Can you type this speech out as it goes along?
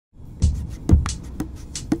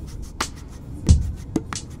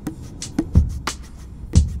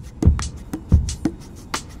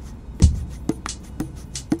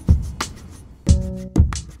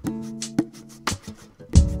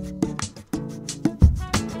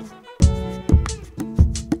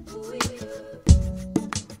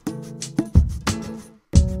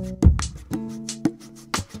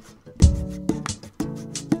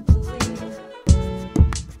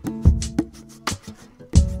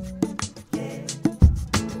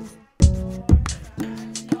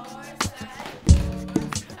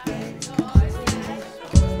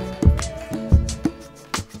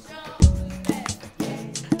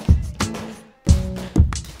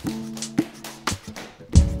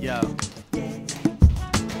Yo,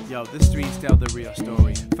 yo, the streets tell the real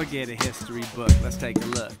story. Forget a history book, let's take a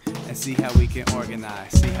look and see how we can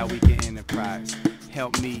organize, see how we can enterprise.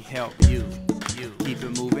 Help me help you, keep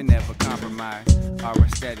it moving, never compromise. Our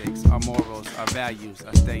aesthetics, our morals, our values,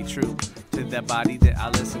 I stay true to that body that I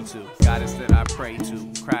listen to, goddess that I pray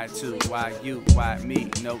to, cry to. Why you, why me?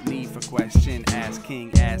 No need for question. Ask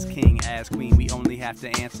king, ask queen. We only have to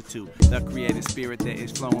answer to the creative spirit that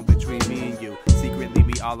is flowing between me and you. Secretly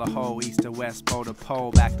we all a whole, east to west, pole to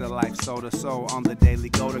pole, back to life, soul to soul, on the daily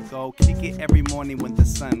go to go. Kick it every morning when the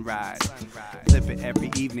sun rises, flip it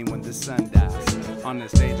every evening when the sun dies. On the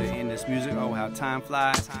stage or in this music, oh how time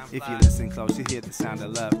flies. If you listen close, you hear the sound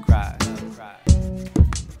of love cries.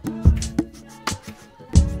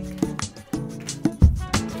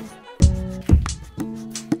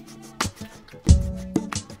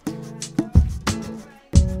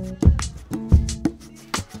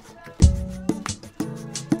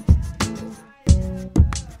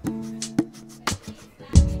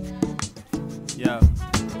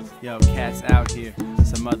 Yo, cats out here,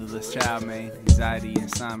 some motherless child, man. Anxiety,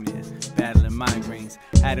 insomnia, battling migraines.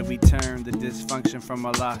 How do we turn the dysfunction from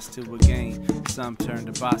a loss to a gain? Some turn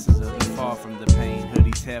to bosses of the fall from the pain.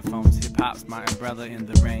 Hoodies, headphones, hip-hop's my umbrella in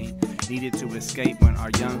the rain. Needed to escape when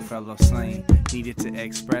our young fellow slain. Needed to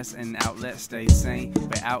express an outlet, stay sane.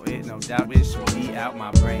 Without it, no doubt it should eat out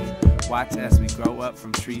my brain. Watch as we grow up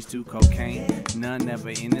from trees to cocaine. None never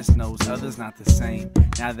in this knows others not the same.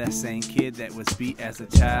 Now that same kid that was beat as a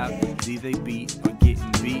child is either beat or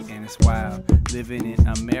getting beat, and it's wild. Living in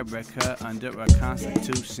America under a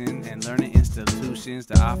constitution and learning institutions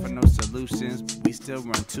that offer no solutions, but we still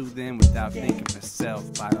run to them without thinking for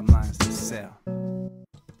self. Bottom line's to sell.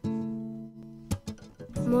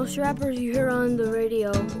 Most rappers you hear on the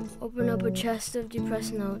radio open up a chest of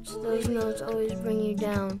depressed notes. Those notes always bring you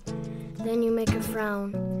down. Then you make a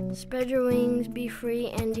frown. Spread your wings, be free,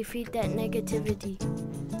 and defeat that negativity.